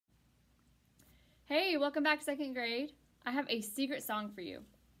Hey, welcome back to second grade. I have a secret song for you.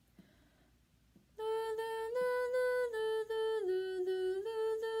 Do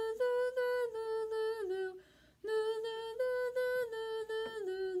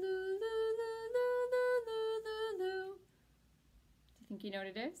you think you know what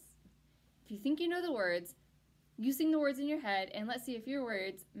it is? If you think you know the words, you sing the words in your head and let's see if your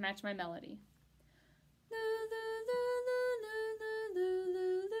words match my melody.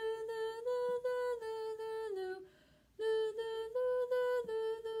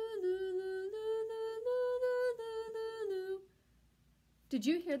 Did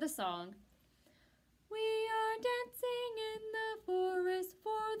you hear the song? We are dancing in the forest,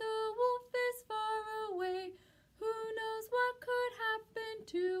 for the wolf is far away. Who knows what could happen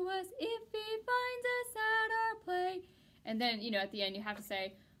to us if he finds us at our play? And then, at the end you have to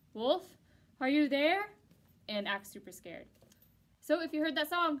say, "Wolf, are you there?" and act super scared. So if you heard that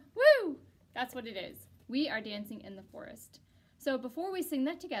song, woo! That's what it is. We are dancing in the forest. So before we sing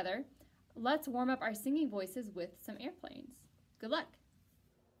that together, let's warm up our singing voices with some airplanes. Good luck.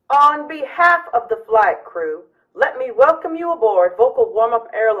 On behalf of the flight crew, let me welcome you aboard Vocal Warm-Up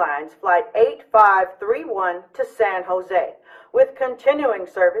Airlines Flight 8531 to San Jose, with continuing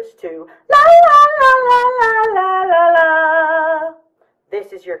service to La La La La La La La La.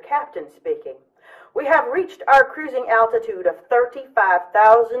 This is your captain speaking. We have reached our cruising altitude of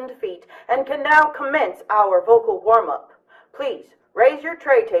 35,000 feet and can now commence our vocal warm-up. Please raise your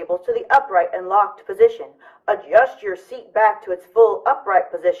tray tables to the upright and locked position. Adjust your seat back to its full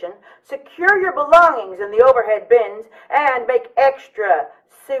upright position. Secure your belongings in the overhead bins and make extra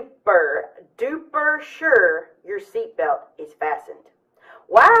super duper sure your seatbelt is fastened.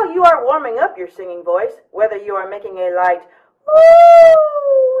 While you are warming up your singing voice, whether you are making a light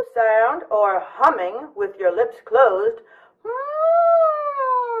woo sound or humming with your lips closed,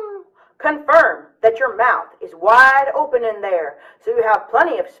 confirm that your mouth is wide open in there so you have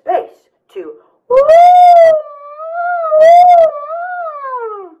plenty of space to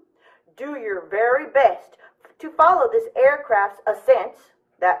do your very best to follow this aircraft's ascents,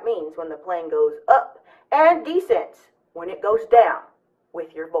 that means when the plane goes up, and descents when it goes down,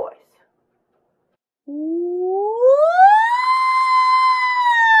 with your voice.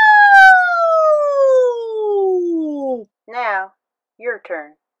 Now, your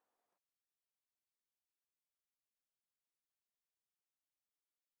turn.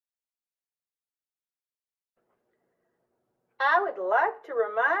 I would like to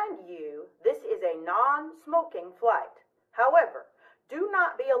remind you this is a non-smoking flight. However, do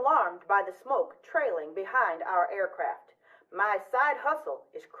not be alarmed by the smoke trailing behind our aircraft. My side hustle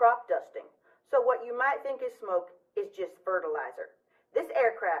is crop dusting, so what you might think is smoke is just fertilizer. This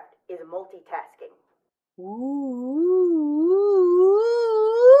aircraft is multitasking.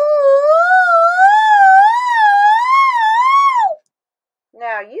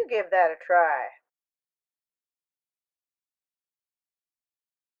 Now you give that a try.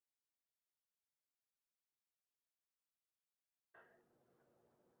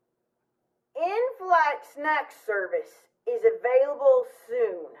 In-flight snack service is available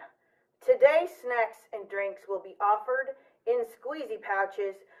soon. Today's snacks and drinks will be offered in squeezy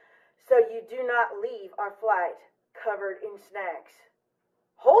pouches, so you do not leave our flight covered in snacks.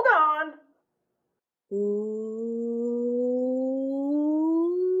 Hold on.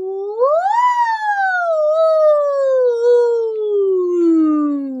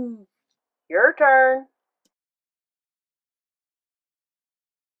 Your turn.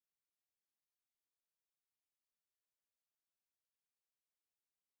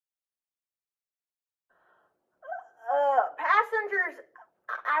 Passengers,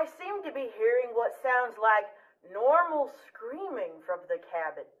 I seem to be hearing what sounds like normal screaming from the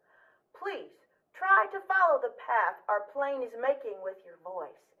cabin. Please, try to follow the path our plane is making with your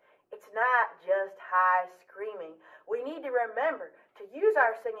voice. It's not just high screaming. We need to remember to use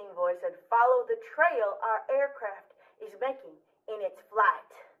our singing voice and follow the trail our aircraft is making in its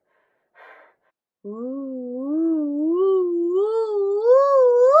flight.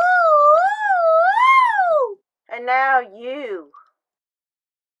 And now you.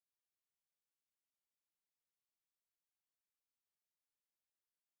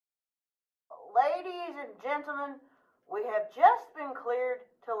 Ladies and gentlemen, we have just been cleared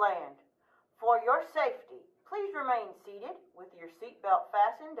to land. For your safety, please remain seated with your seatbelt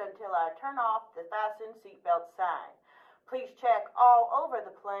fastened until I turn off the fasten seatbelt sign. Please check all over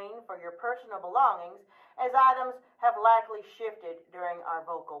the plane for your personal belongings, as items have likely shifted during our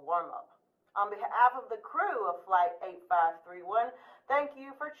vocal warm-up. On behalf of the crew of Flight 8531, thank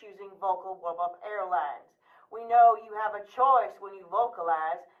you for choosing Vocal Warm-Up Airlines. We know you have a choice when you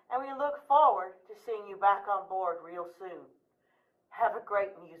vocalize, and we look forward to seeing you back on board real soon. Have a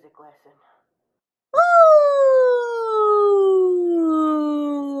great music lesson. Woo!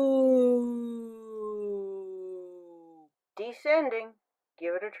 Descending.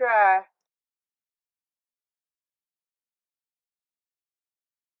 Give it a try.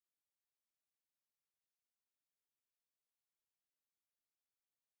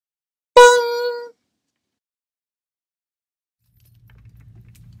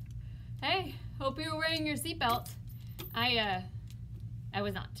 Hey, hope you were wearing your seatbelt. I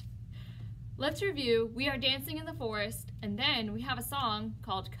was not. Let's review. We are dancing in the forest, and then we have a song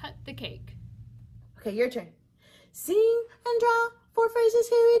called Cut the Cake. Okay, your turn. Sing and draw 4 phrases,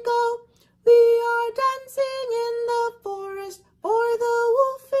 here we go. We are dancing in the forest, for the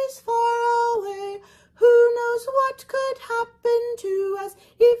wolf is far away. Who knows what could happen to us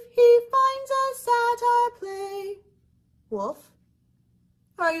if he finds us at our play? Wolf,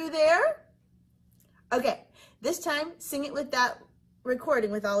 are you there? Okay, this time sing it with that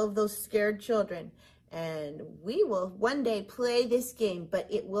recording with all of those scared children. And we will one day play this game, but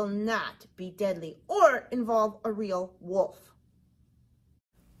it will not be deadly or involve a real wolf.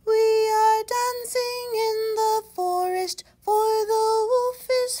 We are dancing in the forest, for the wolf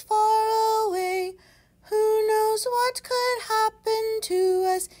is far away. Who knows what could happen to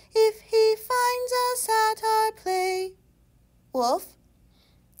us if he finds us at our play? Wolf,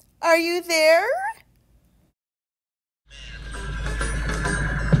 are you there?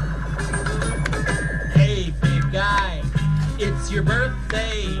 Hey, big guy, it's your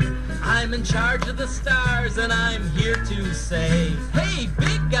birthday. I'm in charge of the stars, and I'm here to say, hey,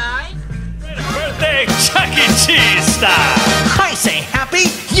 big guy. Birthday Chuck E. Cheese style. I say happy,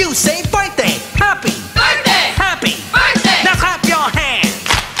 you say birthday. Happy. Birthday! Happy. Birthday! Now clap your hands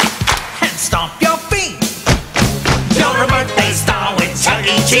and stomp your feet. You're a birthday star with Chuck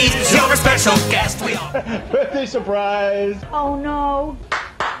E. Cheese. You're a special guest. We all... Birthday surprise. Oh no.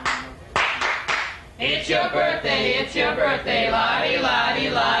 It's your birthday,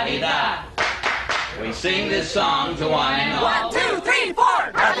 la-di-la-di-la-di-da. We sing this song to one and all. 1, 2, 3, 4.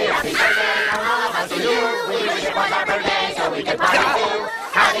 Happy, happy birthday from all of us to you. We wish it was our birthday so we could party too.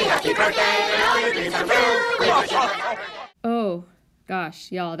 Happy, happy birthday and all your dreams come true. We wish it was our birthday. Oh,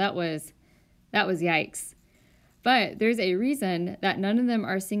 gosh, y'all, that was yikes. But there's a reason that none of them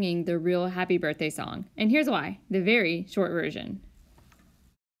are singing the real happy birthday song. And here's why, the very short version.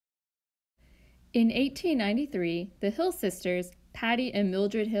 In 1893, the Hill sisters, Patty and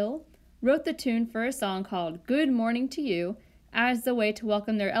Mildred Hill, wrote the tune for a song called Good Morning to You as the way to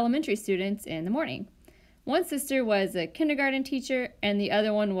welcome their elementary students in the morning. One sister was a kindergarten teacher and the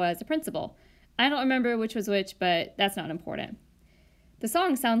other one was a principal. I don't remember which was which, but that's not important. The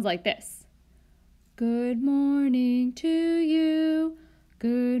song sounds like this. Good morning to you,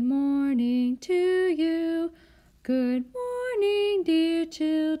 good morning to you, good morning, dear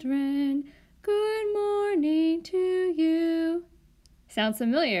children, good morning to you. Sounds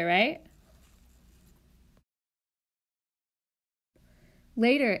familiar, right?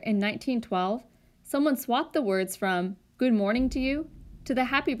 Later, in 1912, someone swapped the words from good morning to you to the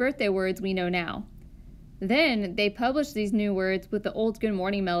happy birthday words we know now. Then they published these new words with the old good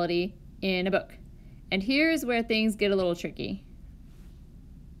morning melody in a book. And here's where things get a little tricky.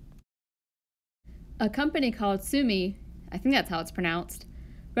 A company called Sumi, I think that's how it's pronounced,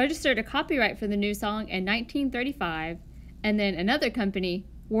 registered a copyright for the new song in 1935, and then another company,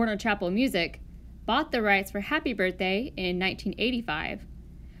 Warner Chappell Music, bought the rights for Happy Birthday in 1985.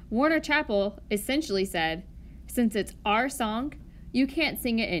 Warner Chappell essentially said, since it's our song, you can't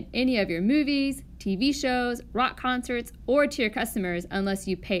sing it in any of your movies, TV shows, rock concerts, or to your customers unless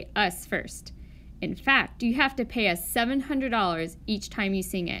you pay us first. In fact, you have to pay us $700 each time you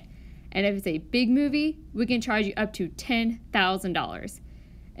sing it. And if it's a big movie, we can charge you up to $10,000.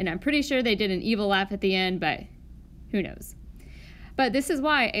 And I'm pretty sure they did an evil laugh at the end, but who knows. But this is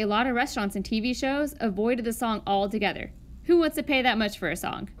why a lot of restaurants and TV shows avoided the song altogether. Who wants to pay that much for a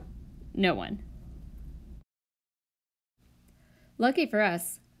song? No one. Lucky for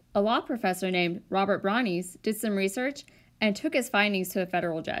us, a law professor named Robert Brownies did some research and took his findings to a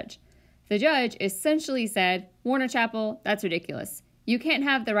federal judge. The judge essentially said, Warner Chappell, that's ridiculous. You can't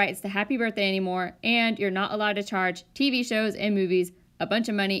have the rights to Happy Birthday anymore, and you're not allowed to charge TV shows and movies a bunch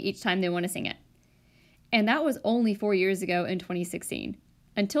of money each time they want to sing it. And that was only 4 years ago in 2016.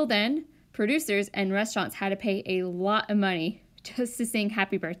 Until then, producers and restaurants had to pay a lot of money just to sing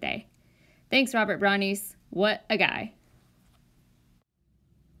Happy Birthday. Thanks, Robert Brownies. What a guy.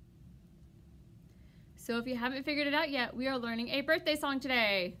 So if you haven't figured it out yet, we are learning a birthday song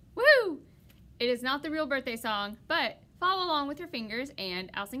today. Woo! It is not the real birthday song, but Follow along with your fingers and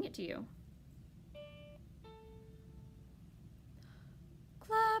I'll sing it to you.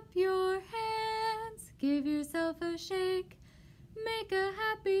 Clap your hands, give yourself a shake, make a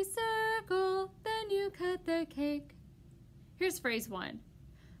happy circle, then you cut the cake. Here's phrase 1.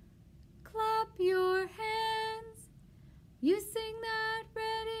 Clap your hands, you sing that,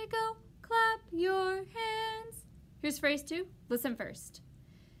 ready, go, clap your hands. Here's phrase 2, listen first.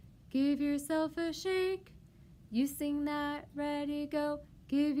 Give yourself a shake, you sing that, ready, go,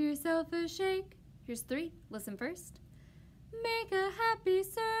 give yourself a shake. Here's 3, listen first. Make a happy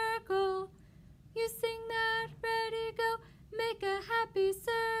circle, you sing that, ready, go, make a happy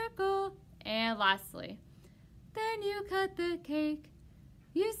circle. And lastly, then you cut the cake,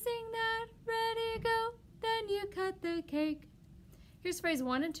 you sing that, ready, go, then you cut the cake. Here's phrase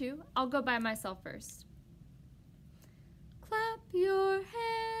 1 and 2, I'll go by myself first. Clap your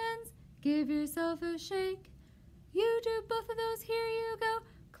hands, give yourself a shake, you do both of those, here you go,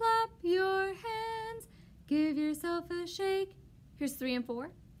 clap your hands, give yourself a shake. Here's 3 and 4.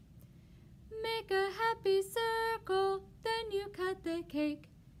 Make a happy circle, then you cut the cake.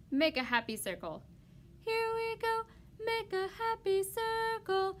 Make a happy circle. Here we go, make a happy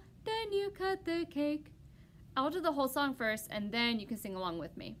circle, then you cut the cake. I'll do the whole song first and then you can sing along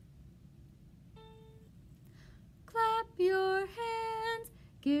with me. Clap your hands,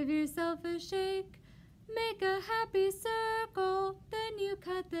 give yourself a shake, make a happy circle, then you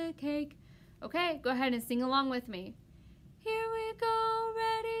cut the cake. Okay, go ahead and sing along with me. Here we go,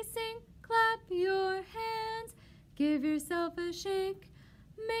 ready, sing, clap your hands, give yourself a shake,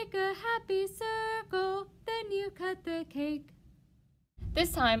 make a happy circle, then you cut the cake.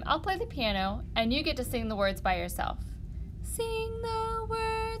 This time, I'll play the piano and you get to sing the words by yourself. Sing the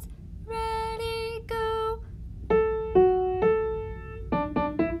words, ready, go.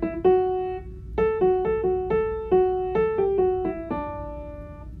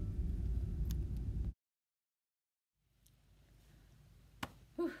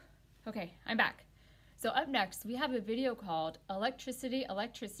 Okay, I'm back. So up next, we have a video called Electricity,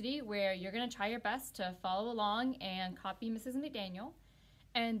 Electricity, where you're gonna try your best to follow along and copy Mrs. McDaniel.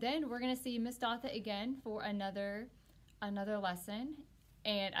 And then we're gonna see Miss Dotha again for another lesson.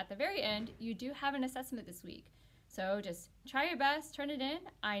 And at the very end, you do have an assessment this week. So just try your best, turn it in.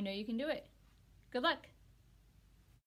 I know you can do it. Good luck.